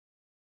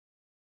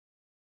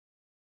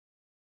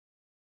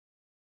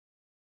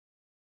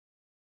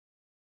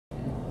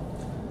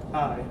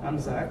Hi, I'm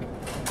Zach.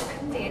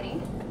 I'm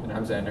Danny. And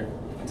I'm Xander.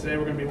 And today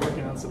we're going to be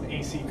working on some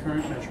AC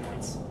current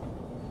measurements.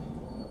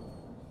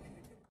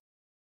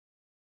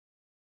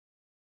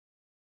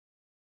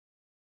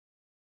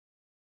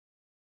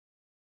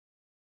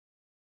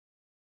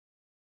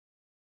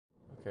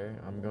 Okay,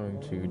 I'm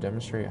going to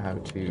demonstrate how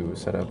to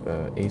set up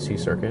an AC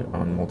circuit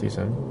on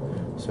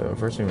Multisim. So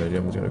first thing I'm going to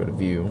do is going to go to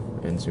View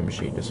and Zoom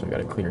Sheet just so I've got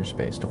a clear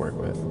space to work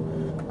with.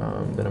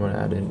 Then I'm going to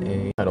add in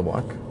a title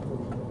block.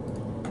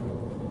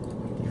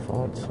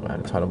 Default, so add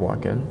a title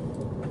block in.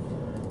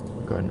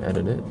 Go ahead and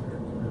edit it.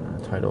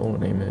 Title,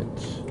 name it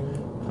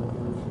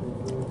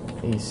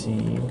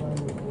AC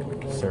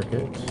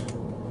circuit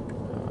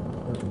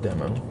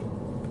demo.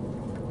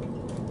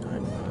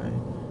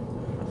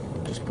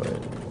 Just put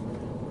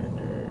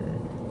enter.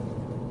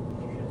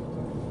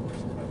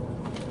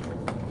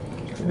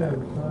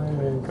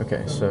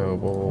 Okay, so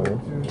we'll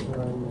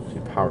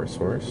do power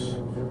source.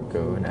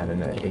 Go and add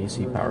in an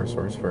AC power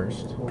source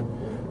first.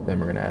 Then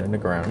we're going to add in a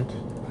ground.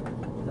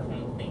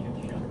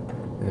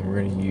 And then we're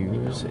going to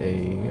use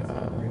a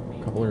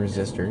couple of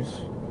resistors.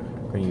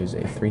 We're going to use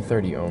a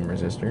 330 ohm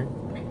resistor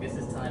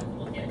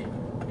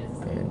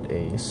and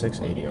a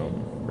 680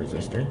 ohm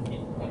resistor.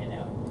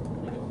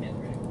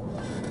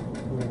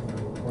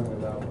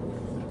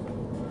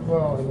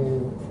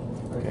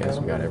 Okay,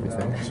 so we got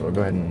everything. So we'll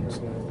go ahead and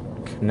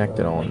connect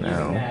it all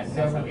now.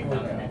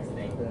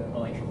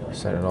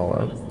 Set it all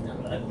up.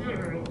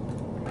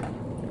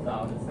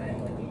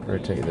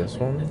 Rotate this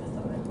one.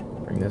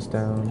 Bring this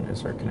down and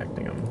start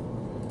connecting them.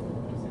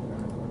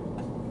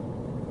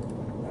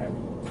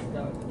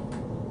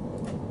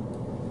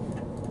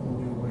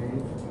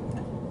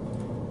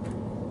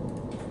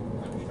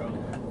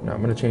 Now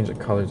I'm going to change the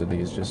colors of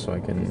these just so I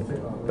can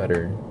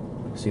better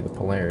see the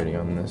polarity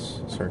on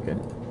this circuit.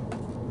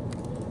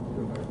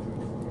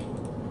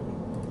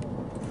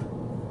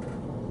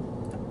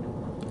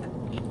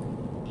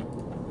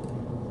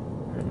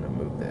 I'm going to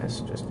move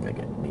this just to make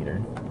it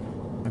neater.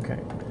 Okay,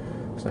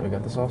 so we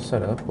got this all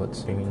set up.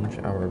 Let's change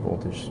our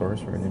voltage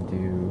source. We're going to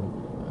do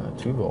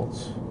 2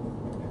 volts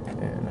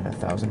and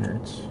 1000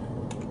 hertz.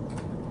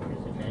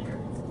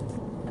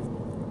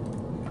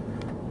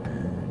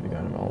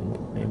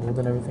 Enabled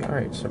and everything.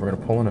 Alright, so we're going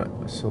to pull in an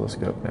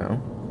oscilloscope now.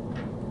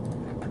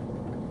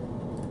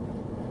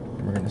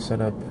 And we're going to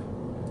set up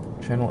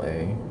channel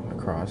A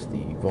across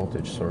the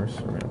voltage source.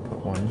 We're going to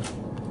put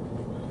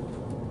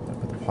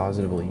the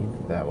positive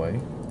lead that way,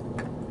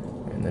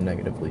 and the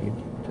negative lead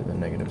to the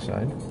negative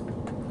side.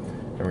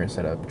 And we're going to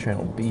set up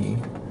channel B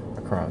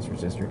across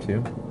resistor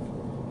 2,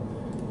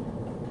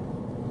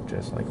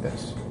 just like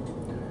this.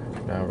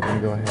 Now we're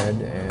going to go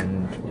ahead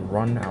and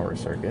run our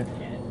circuit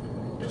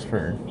just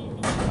for a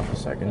couple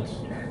seconds.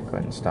 Go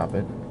ahead and stop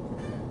it.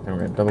 And we're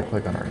going to double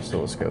click on our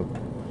oscilloscope.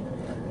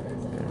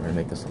 And we're going to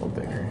make this a little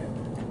bigger.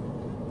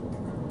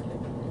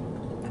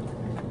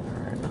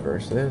 Alright,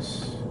 reverse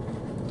this.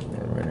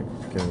 And we're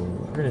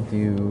going to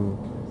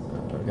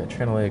we've got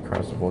channel A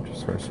across the voltage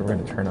source, so we're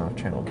going to turn off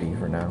channel B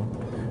for now.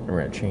 And we're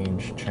going to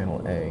change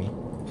channel A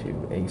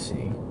to AC.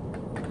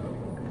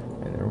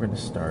 And then we're going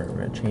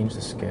to change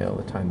the scale,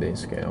 the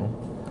time-based scale,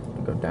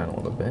 and go down a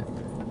little bit.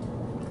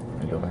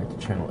 And go back to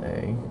channel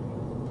A.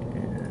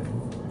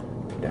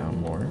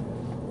 Down more,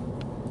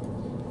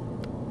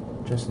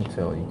 just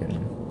until you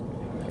can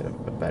get a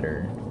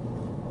better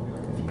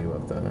view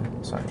of the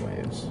sine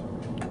waves.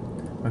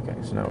 Okay,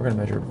 so now we're going to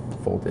measure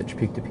voltage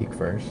peak to peak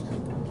first.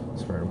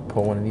 So we're going to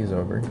pull one of these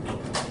over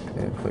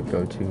and click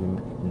go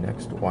to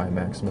next Y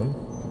maximum,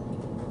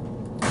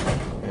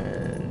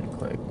 and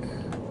click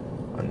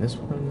on this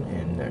one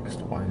and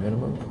next Y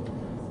minimum.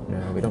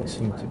 Now we don't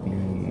seem to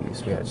be,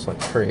 so we got to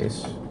select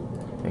trace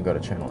and go to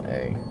channel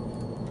A,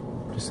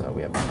 just so that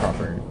we have the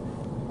proper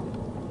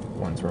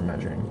ones we're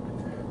measuring.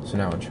 So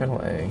now on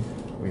channel A,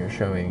 we are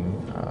showing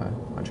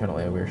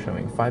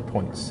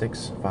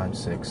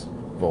 5.656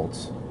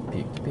 volts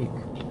peak to peak.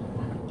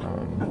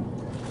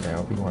 Now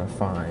if we want to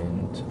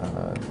find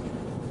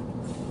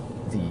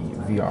the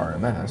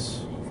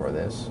VRMS for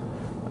this,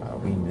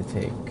 we need to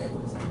take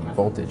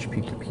voltage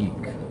peak to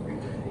peak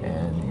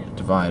and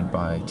divide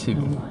by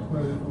 2.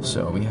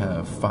 So we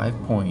have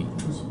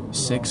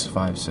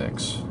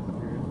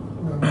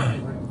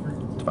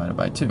 5.656 divided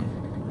by 2.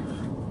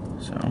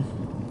 So now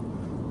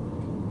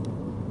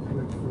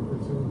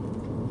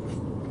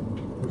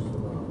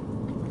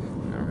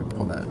we're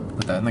going to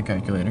put that in the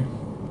calculator.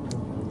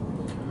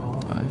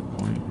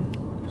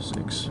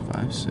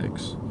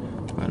 5.656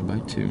 divided by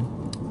 2,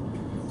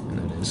 and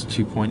that is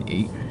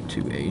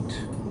 2.828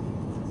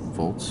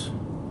 volts.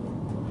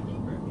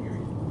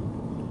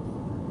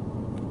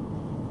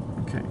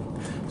 Okay,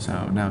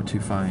 so now to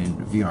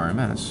find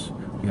VRMS,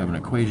 we have an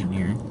equation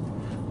here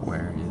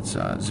where it's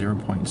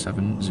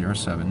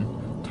 0.707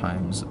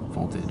 times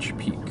voltage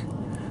peak.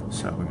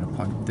 So we're going to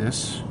plug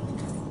this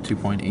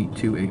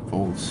 2.828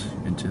 volts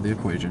into the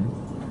equation.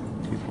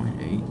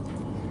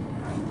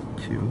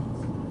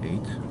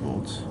 2.828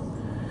 volts.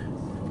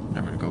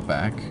 Now we're going to go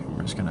back.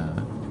 We're just going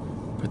to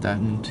put that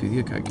into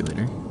the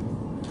calculator.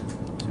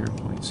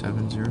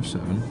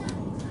 0.707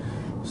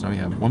 So now we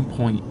have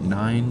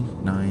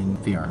 1.99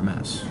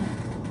 VRMS,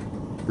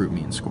 root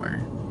mean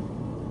square.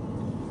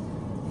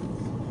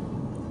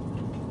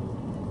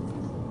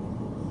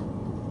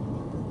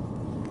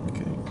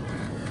 Okay,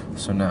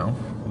 so now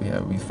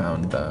we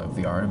found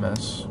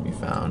VRMS, we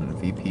found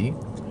VP.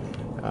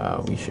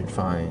 We should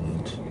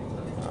find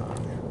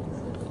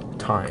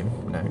time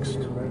next. So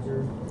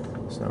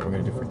now what we're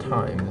going to do for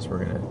time is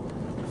we're going to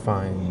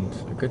find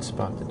a good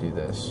spot to do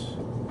this,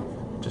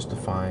 just to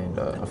find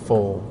a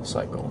full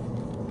cycle.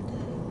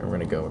 And we're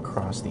going to go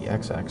across the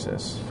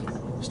x-axis,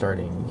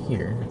 starting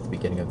here at the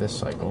beginning of this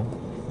cycle.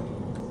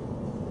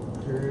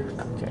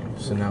 Okay,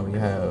 so now we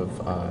have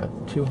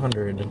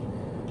 200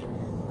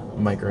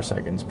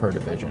 microseconds per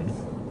division.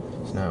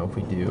 So now if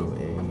we do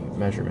a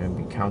measurement,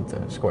 we count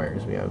the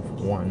squares. We have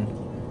 1,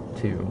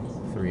 2,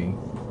 3,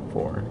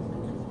 4,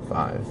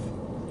 5.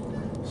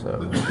 So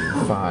we do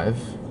 5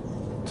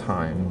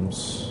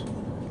 times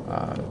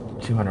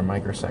 200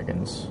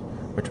 microseconds,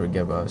 which would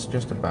give us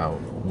just about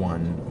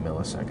 1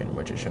 millisecond,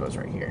 which it shows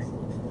right here.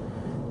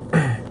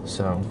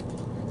 So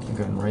you can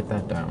go ahead and write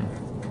that down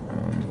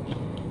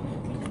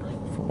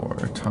for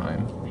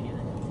time.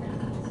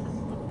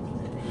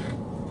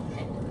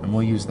 And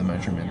we'll use the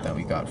measurement that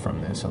we got from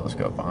the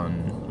oscilloscope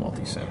on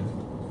Multisim.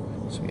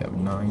 So we have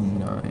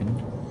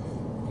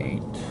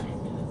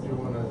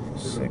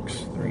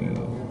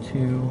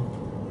 998.632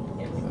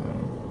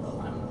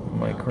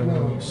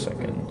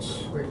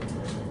 microseconds.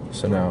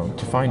 So now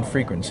to find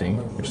frequency,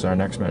 which is our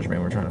next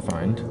measurement we're trying to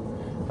find,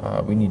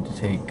 we need to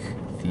take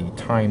the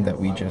time that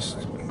we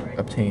just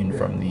obtained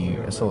from the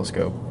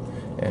oscilloscope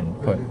and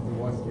put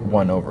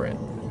 1 over it.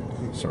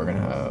 So we're going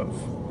to have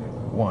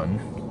 1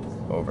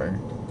 over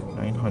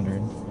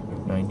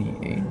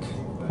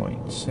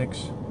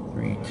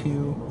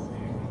 998.632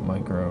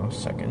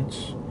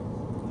 microseconds.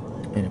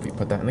 And if we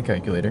put that in the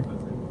calculator,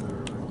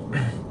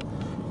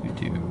 we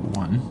do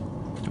 1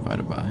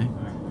 divided by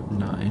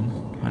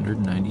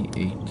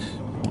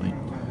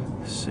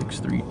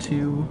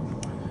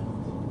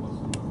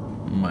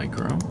 998.632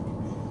 micro,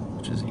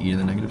 which is e to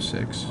the negative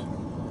 6,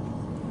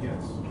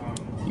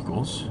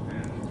 equals,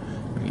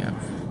 we have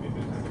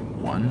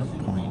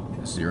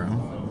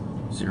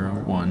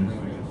 1.001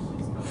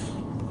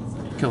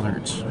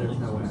 kilohertz.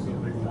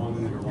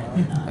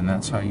 And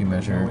that's how you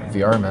measure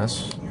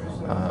VRMS,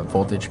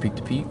 voltage peak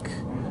to peak,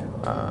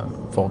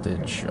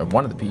 voltage of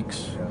one of the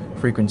peaks,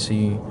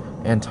 frequency,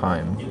 and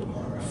time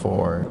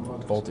for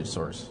voltage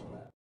source.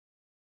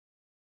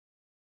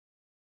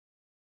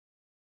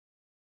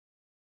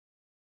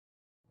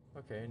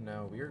 Okay,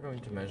 now we are going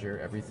to measure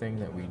everything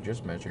that we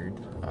just measured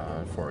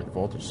for the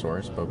voltage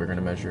source, but we're going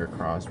to measure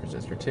across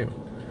resistor 2.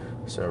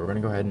 So we're going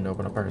to go ahead and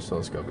open up our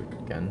oscilloscope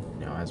again,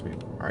 as we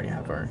already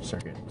have our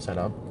circuit set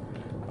up.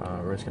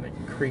 We're just going to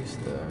increase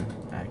the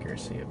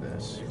accuracy of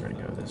this. We're going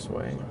to go this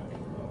way,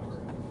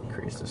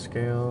 increase the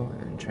scale,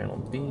 and channel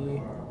B.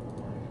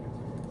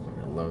 We're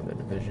going to load the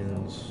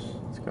divisions.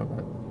 Let's go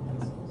ahead.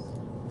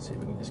 Let's see if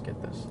we can just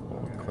get this a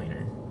little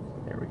cleaner.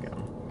 There we go.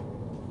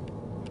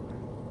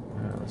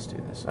 Let's do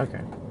this.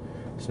 Okay.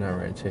 So now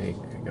we're going to take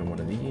one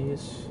of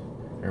these,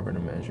 and we're going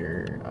to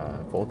measure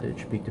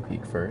voltage peak to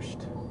peak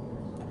first.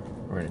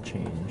 We're going to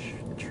change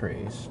the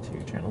trace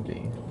to channel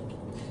B.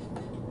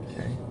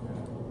 Okay.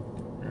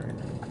 All right.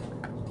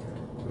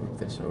 Move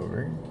this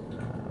over.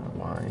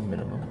 Y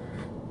minimum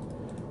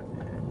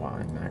and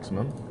Y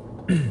maximum.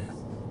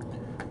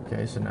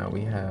 Okay, so now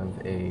we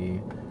have a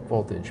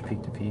voltage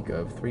peak to peak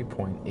of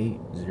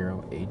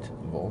 3.808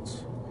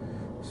 volts.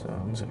 So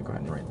I'm just going to go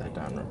ahead and write that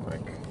down real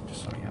quick,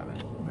 just so we have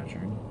it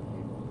measured.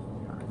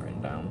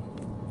 Written down.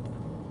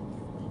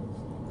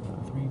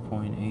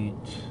 3.808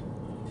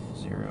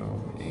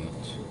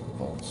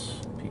 volts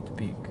peak to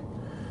peak.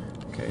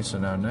 Okay, so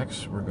now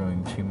next we're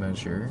going to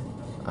measure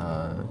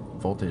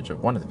voltage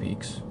of one of the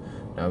peaks.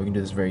 Now we can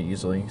do this very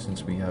easily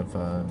since we have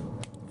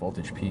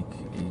voltage peak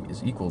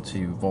is equal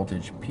to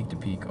voltage peak to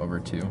peak over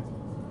 2.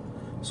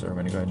 So we're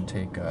going to go ahead and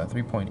take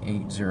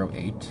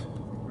 3.808,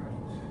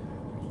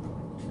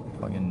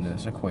 plug in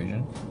this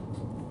equation.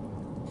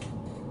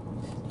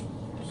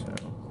 So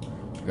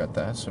we got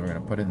that, so we're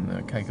going to put it in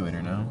the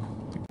calculator now.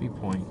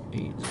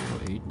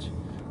 3.808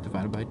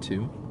 divided by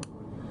 2.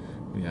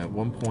 We have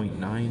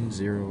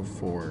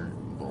 1.904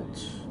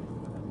 volts.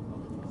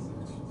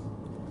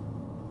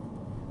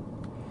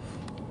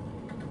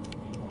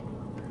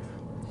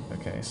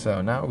 Okay,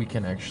 so now we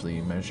can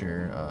actually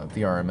measure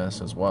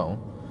VRMS as well.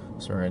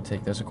 So we're going to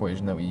take this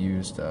equation that we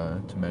used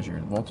to measure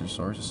the voltage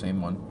source, the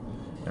same one,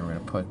 and we're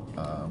going to put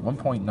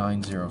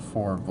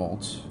 1.904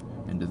 volts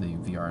into the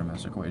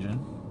VRMS equation.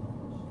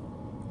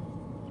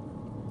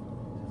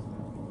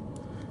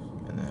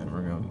 And then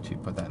we're going to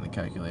put that in the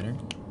calculator.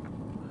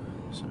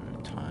 So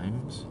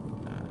times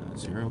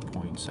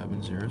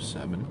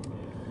 0.707,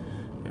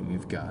 and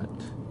we've got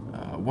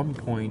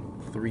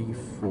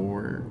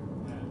 1.34,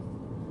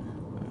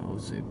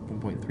 let's say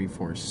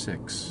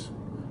 1.346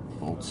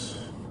 volts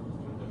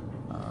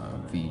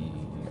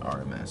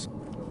VRMS.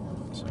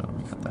 So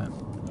we got that,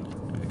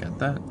 and we got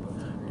that.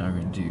 Now we're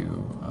going to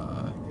do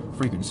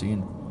frequency,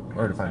 and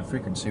order to find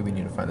frequency, we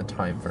need to find the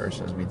time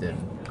first, as we did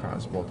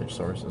across voltage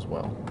source as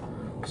well.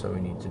 So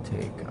we need to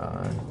take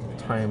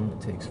time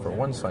it takes for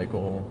one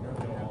cycle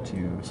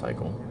to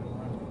cycle.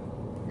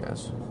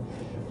 Yes.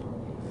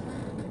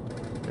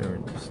 We're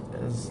just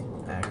as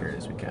accurate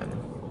as we can.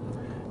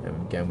 And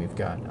again, we've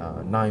got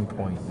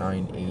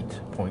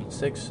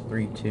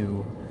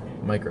 9.98.632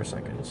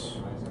 microseconds,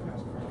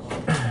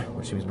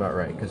 which seems about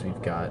right because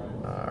we've got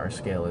our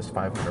scale is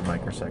 500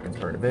 microseconds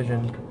per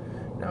division.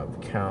 Now if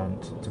we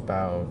count, it's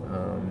about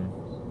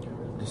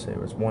just say it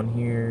was one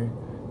here,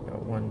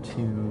 got 1, 2,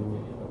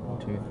 1,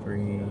 2,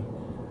 3.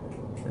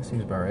 That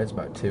seems about right. It's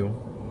about two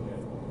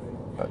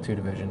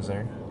divisions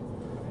there.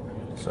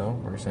 So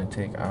we're just going to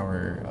take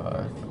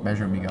our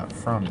measurement we got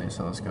from the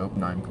oscilloscope,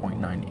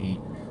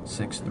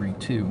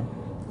 9.98632,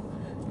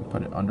 and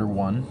put it under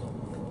 1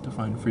 to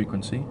find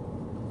frequency.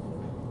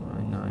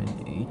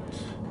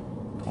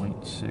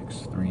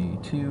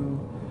 998.632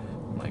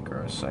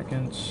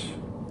 microseconds.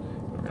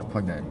 We're going to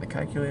plug that into the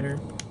calculator.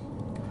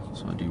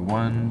 So I'll do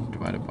 1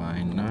 divided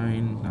by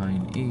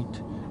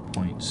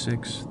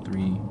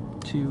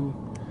 998.632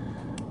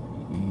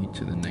 e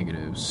to the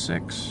negative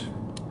 6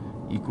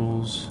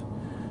 equals,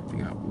 we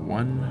got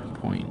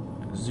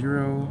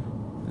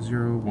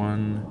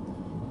 1.001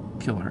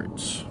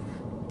 kilohertz.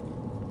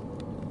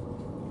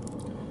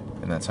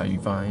 And that's how you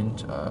find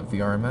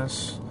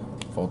VRMS,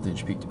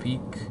 voltage peak to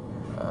peak,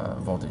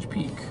 voltage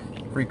peak,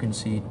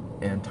 frequency,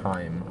 and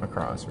time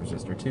across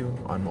resistor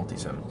 2 on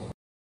Multisim.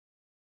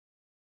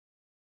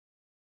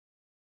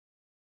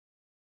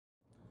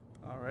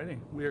 Alrighty,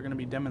 we are going to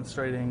be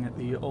demonstrating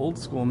the old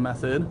school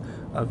method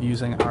of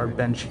using our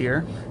bench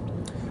here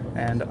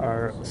and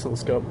our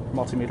oscilloscope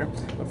multimeter.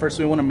 But first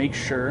we want to make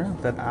sure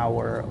that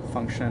our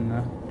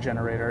function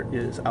generator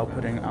is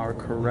outputting our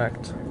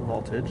correct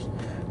voltage.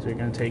 So you're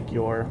going to take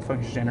your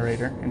function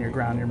generator and your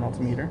ground, your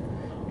multimeter.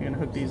 You're going to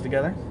hook these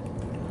together.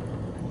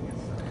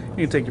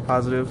 You can take your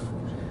positive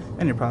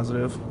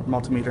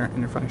multimeter and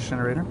your function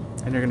generator,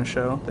 and you're going to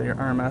show that your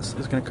RMS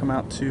is going to come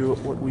out to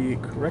what we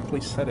correctly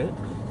set it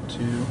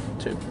to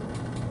 2.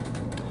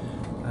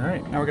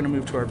 Alright, now we're going to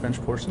move to our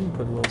bench portion,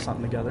 put a little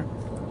something together.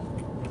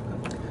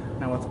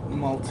 Now with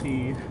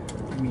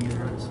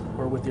multimeters,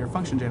 or with your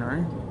function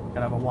generator, you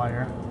gotta have a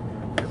wire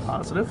for your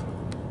positive,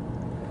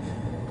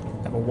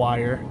 have a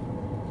wire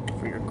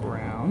for your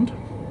ground,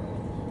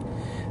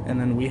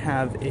 and then we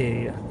have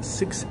a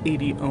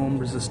 680 ohm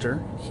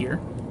resistor here.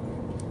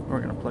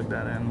 We're gonna plug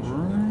that in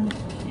right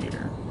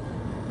here.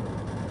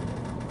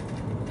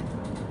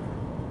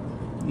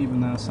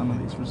 Even though some of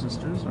these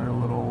resistors are a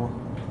little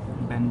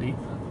bendy,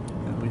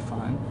 it'll be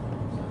fine.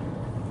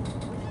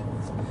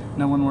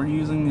 Now when we're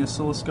using the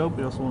oscilloscope,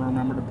 we also want to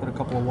remember to put a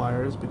couple of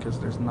wires because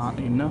there's not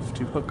enough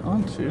to hook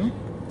onto.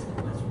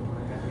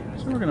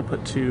 So we're going to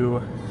put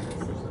 2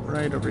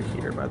 right over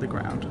here by the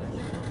ground.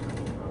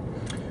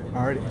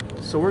 Alrighty,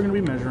 so we're going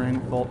to be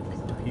measuring volt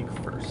peak to peak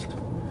first.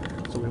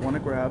 So we want to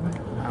grab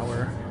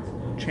our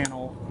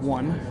channel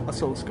 1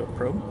 oscilloscope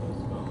probe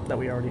that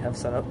we already have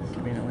set up,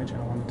 conveniently,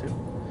 channel 1 and 2.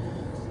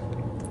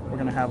 We're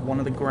going to have one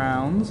of the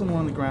grounds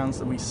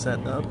that we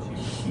set up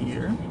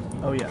here.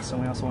 Oh yes, and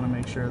we also want to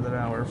make sure that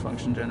our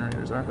function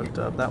generators are hooked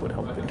up. That would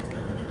help.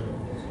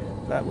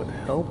 That would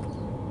help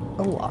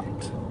a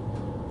lot.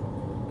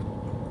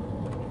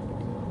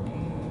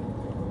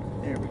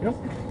 There we go.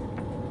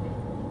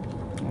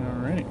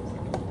 Alrighty.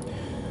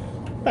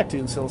 Back to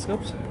the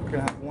oscilloscopes. We're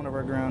going to have one of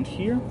our ground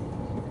here.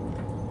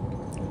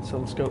 The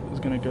oscilloscope is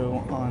going to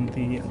go on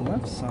the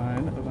left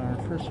side of our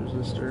first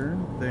resistor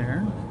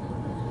there.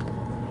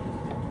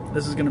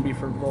 This is going to be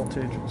for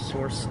voltage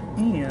source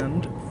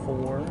and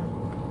for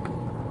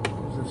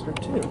resistor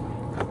 2.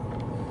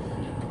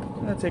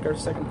 I'm going to take our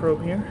second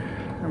probe here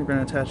and we're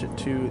going to attach it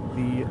to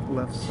the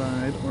left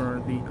side,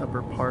 or the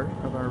upper part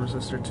of our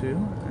resistor 2,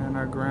 and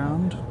our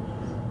ground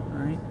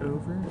right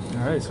over.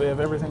 Alright, so we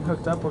have everything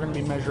hooked up. We're going to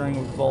be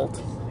measuring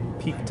volt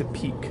peak to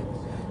peak.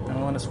 And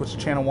I want to switch to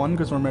channel 1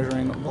 because we're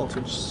measuring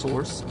voltage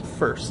source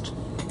first.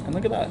 And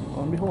look at that,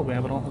 lo and behold, we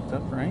have it all hooked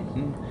up, right?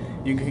 And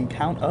you can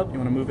count up. You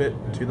want to move it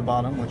to the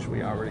bottom, which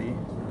we already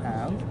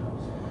have.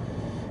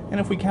 And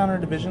if we count our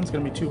division, it's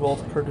going to be 2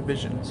 volts per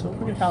division. So if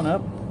we can count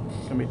up,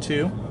 it's going to be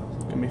 2,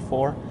 it's going to be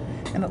 4,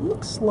 and it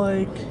looks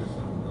like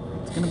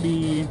it's going to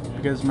be,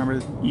 because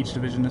remember each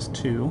division is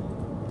 2,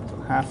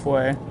 so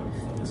halfway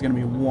is going to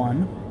be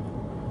 1.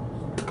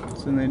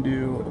 So then they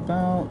do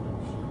about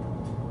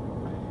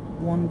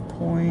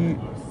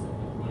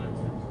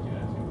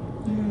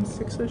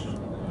 1.6-ish,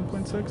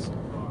 1.6.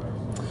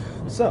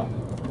 So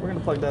we're going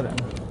to plug that in.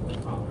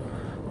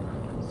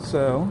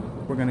 So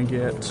we're going to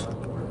get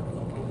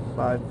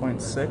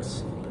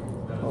 5.6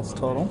 volts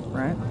total,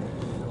 right?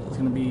 It's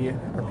going to be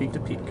our peak to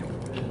peak.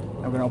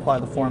 Now we're going to apply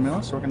the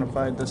formula, so we're going to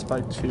divide this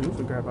by 2. If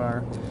we grab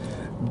our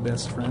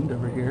best friend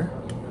over here,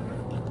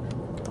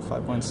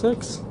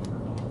 5.6,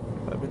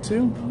 5 by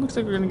 2, looks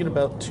like we're going to get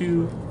about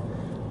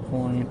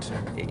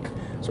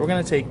 2.8. So we're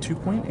going to take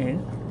 2.8,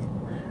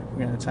 we're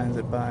going to times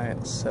it by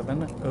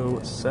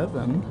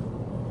 707.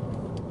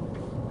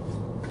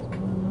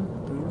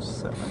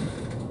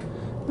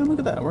 And look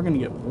at that, we're going to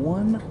get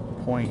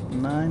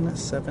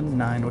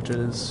 1.979, which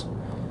is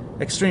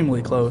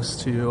extremely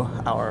close to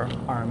our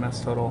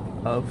RMS total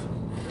of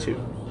 2.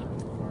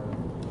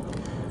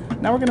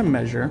 Now we're going to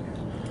measure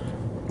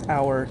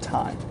our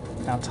time.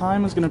 Now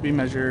time is going to be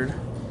measured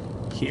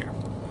here.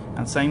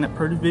 I'm saying that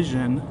per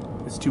division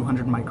is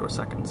 200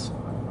 microseconds.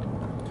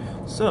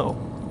 So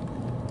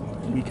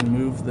we can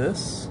move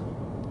this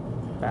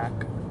back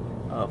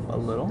up a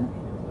little,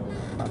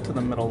 not to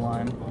the middle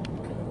line.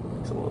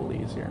 It's a little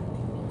easier.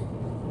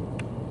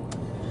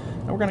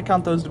 Now we're going to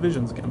count those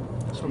divisions again.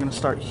 So we're going to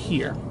start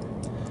here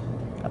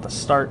at the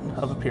start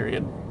of a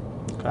period.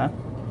 Okay?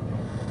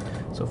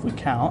 So if we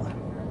count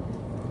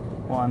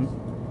 1,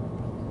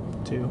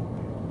 2,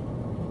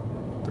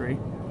 3,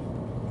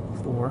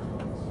 4,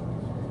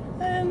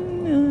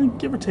 and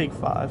give or take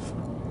 5.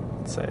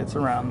 Let's say it's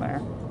around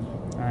there.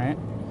 Alright?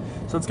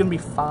 So it's going to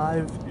be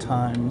 5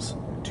 times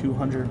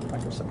 200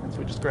 microseconds.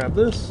 We just grab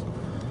this.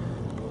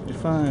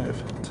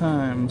 5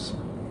 times,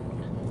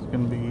 it's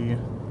going to be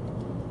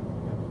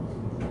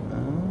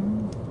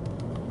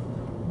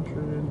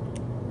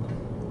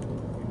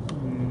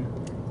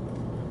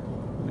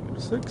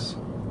 6.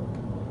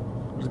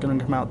 It's going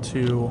to come out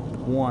to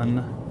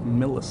 1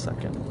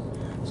 millisecond.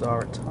 So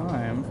our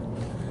time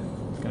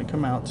is going to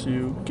come out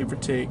to, give or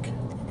take,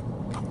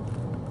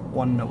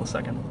 1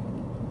 millisecond.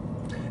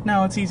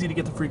 Now it's easy to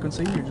get the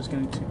frequency. You're just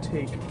going to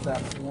take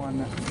that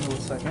 1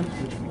 millisecond,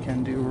 which we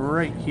can do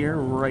right here,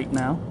 right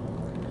now.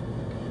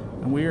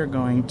 And we are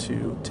going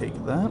to take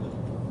that.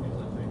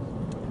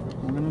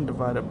 We're going to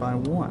divide it by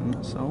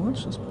 1. So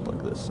let's just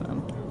plug this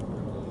in.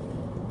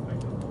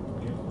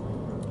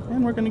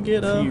 And we're going to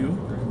get a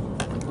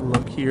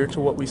look here to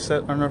what we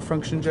set on our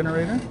function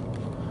generator.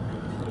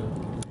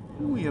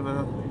 We have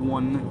a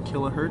 1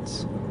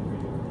 kilohertz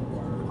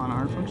on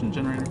our function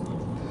generator.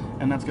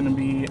 And that's going to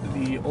be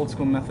the old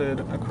school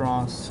method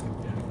across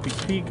peak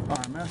to peak,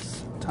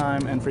 RMS,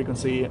 time, and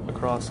frequency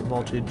across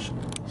voltage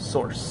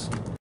source.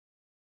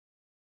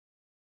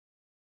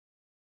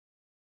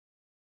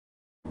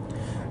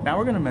 Now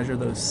we're going to measure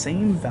those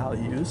same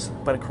values,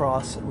 but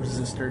across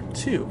resistor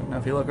 2. Now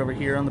if you look over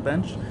here on the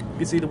bench, you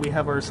can see that we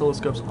have our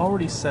oscilloscopes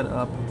already set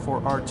up for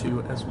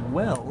R2 as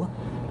well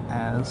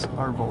as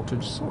our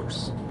voltage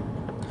source.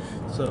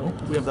 So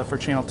we have that for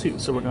channel 2.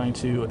 So we're going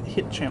to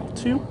hit channel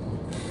 2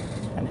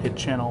 and hit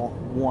channel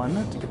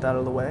 1 to get that out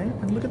of the way.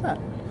 And look at that.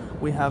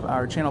 We have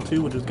our channel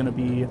 2, which is going to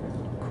be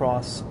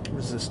cross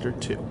resistor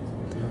 2. So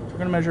we're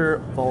going to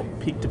measure volt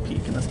peak to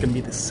peak, and that's going to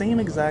be the same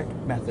exact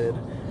method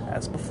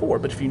as before,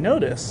 but if you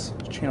notice,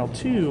 channel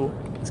 2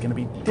 is going to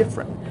be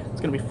different. It's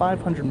going to be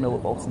 500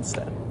 millivolts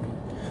instead.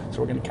 So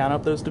we're going to count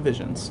up those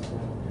divisions.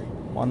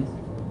 1,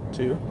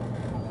 2,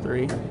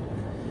 3. It's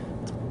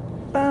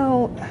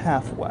about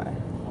halfway.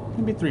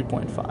 Maybe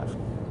 3.5.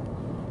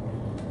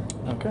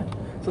 Okay,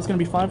 so it's going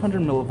to be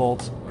 500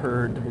 millivolts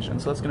per division.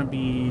 So that's going to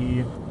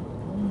be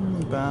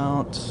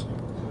about,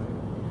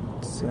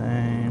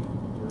 say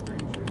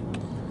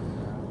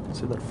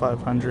that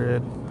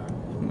 500.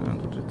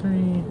 1, 2,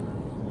 3.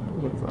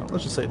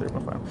 Let's just say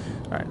 3.5.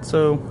 Alright,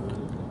 so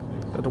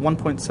at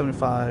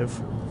 1.75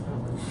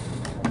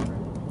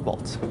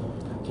 volts.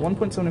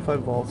 1.75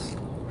 volts is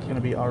going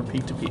to be our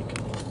peak to peak.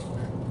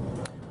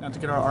 Now to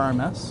get our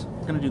RMS,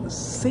 we're going to do the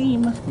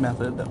same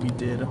method that we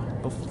did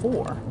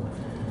before.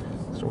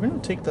 So we're going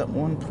to take that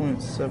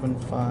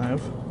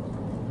 1.75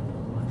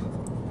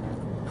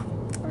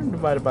 and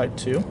divide it by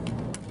 2.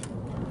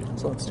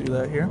 So let's do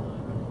that here.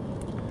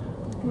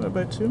 Divide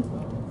by 2.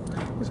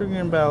 So we're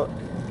getting about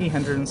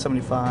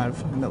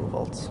 875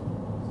 millivolts.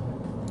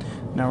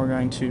 Now we're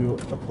going to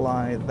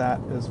apply that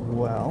as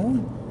well.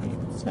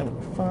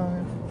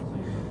 875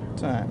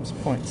 times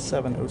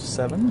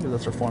 0.707, because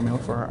that's our formula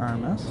for our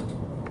RMS.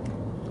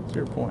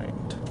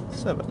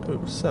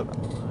 0.707.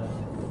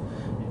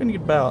 We're going to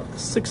get about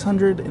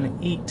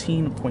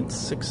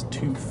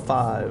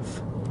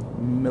 618.625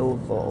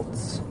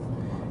 millivolts.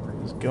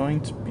 Is going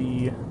to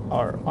be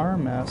our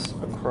RMS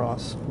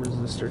across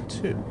resistor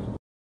 2.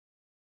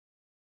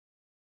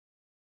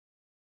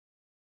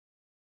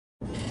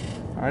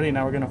 Alrighty,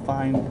 now we're going to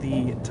find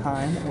the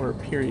time or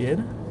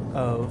period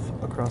of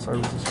across our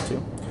resistor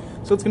 2.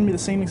 So it's going to be the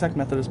same exact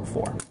method as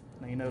before.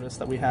 Now you notice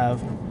that we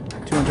have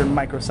 200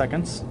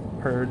 microseconds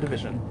per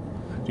division.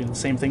 Do the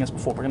same thing as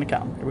before. We're going to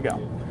count. Here we go.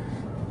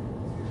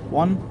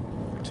 1,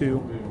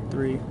 2,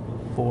 3,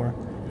 4,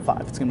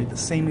 5. It's going to be the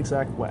same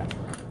exact way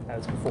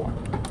as before.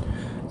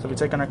 So if we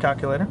take on our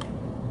calculator,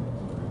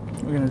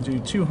 we're going to do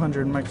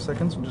 200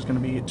 microseconds, which is going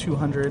to be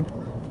 200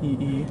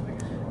 EE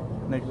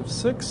negative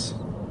 6.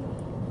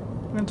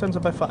 We're going to times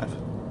it by 5.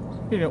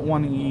 You get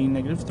 1 E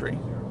negative 3. So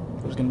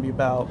it's going to be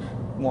about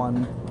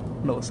 1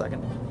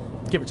 millisecond,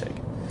 give or take.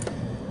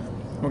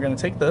 We're going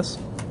to take this.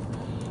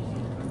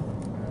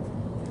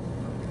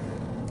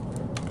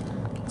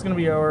 It's going to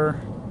be our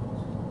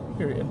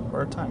period,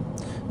 or our time.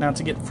 Now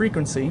to get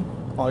frequency,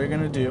 all you're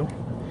going to do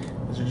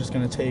is you're just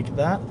going to take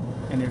that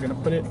and you're going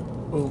to put it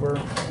over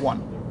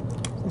 1.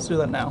 Let's do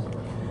that now.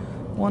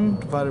 1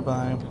 divided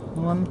by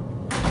 1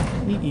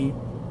 EE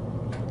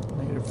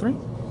 -3.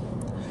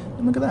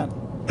 And look at that.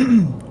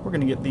 We're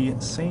going to get the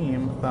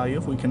same value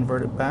if we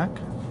convert it back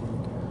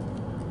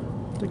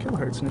to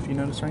kilohertz. And if you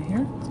notice right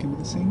here, it's going to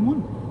be the same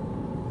one.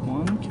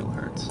 1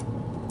 kilohertz.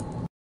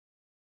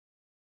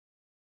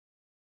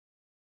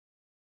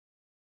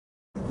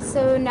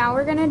 So now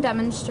we're going to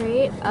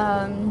demonstrate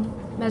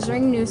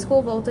measuring new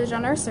school voltage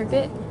on our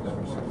circuit.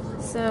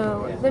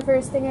 So the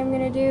first thing I'm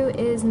going to do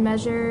is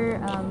measure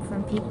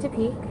from peak to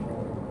peak.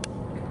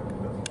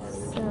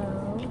 So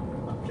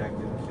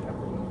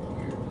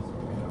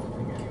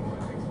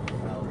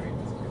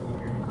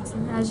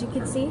awesome. As you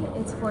can see,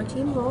 it's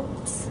 14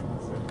 volts.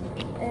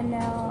 And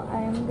now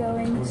I'm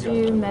going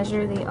to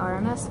measure the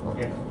RMS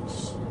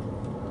voltage.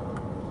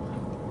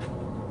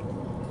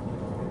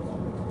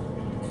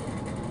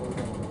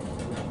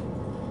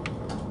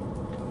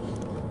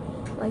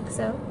 Like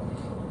so.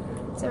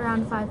 It's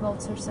around 5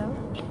 volts or so.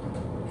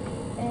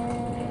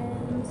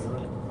 And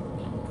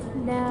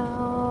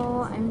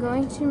now I'm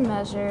going to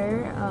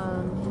measure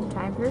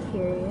time per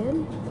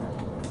period,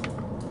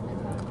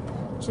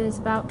 which is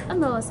about a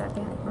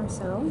millisecond or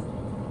so.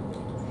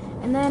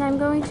 And then I'm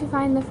going to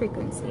find the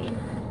frequency.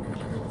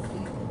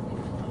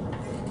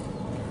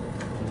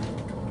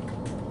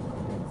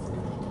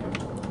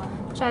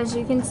 Which, as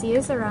you can see,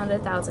 is around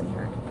 1,000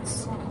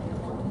 hertz.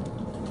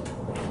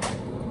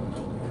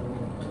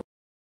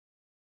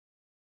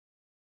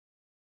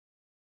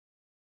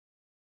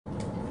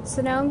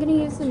 So now I'm going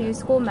to use the new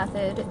school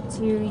method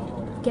to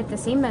get the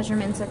same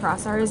measurements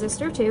across our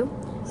resistor 2.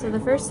 So the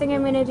first thing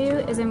I'm going to do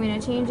is I'm going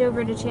to change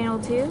over to channel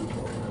 2,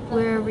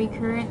 where we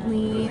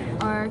currently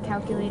are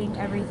calculating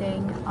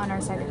everything on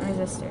our second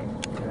resistor.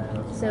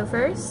 So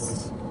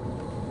first,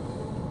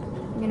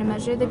 I'm going to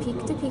measure the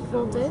peak to peak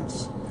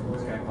voltage.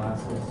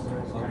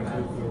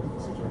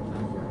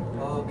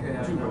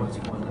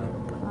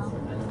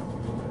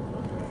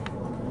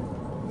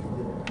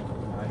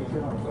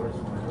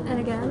 And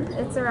again,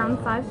 it's around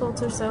 5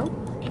 volts or so.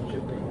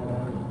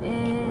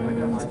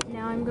 And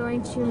now I'm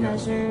going to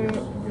measure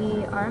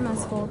the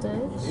RMS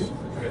voltage.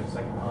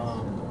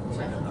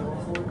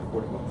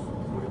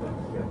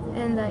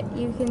 And that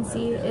you can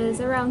see is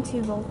around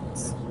 2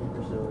 volts,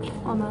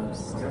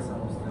 almost.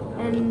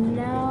 And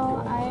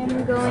now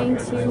I'm going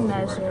to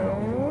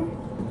measure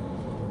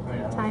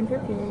time per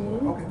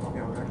period.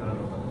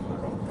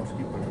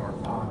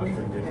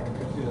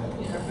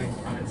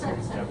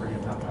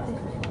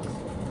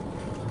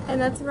 And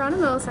that's around a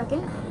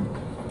millisecond.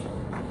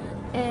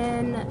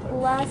 And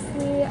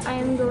lastly,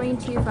 I'm going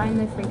to find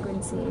the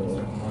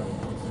frequency.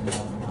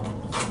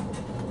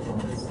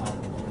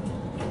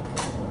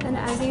 And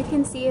as you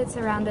can see, it's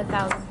around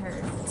 1,000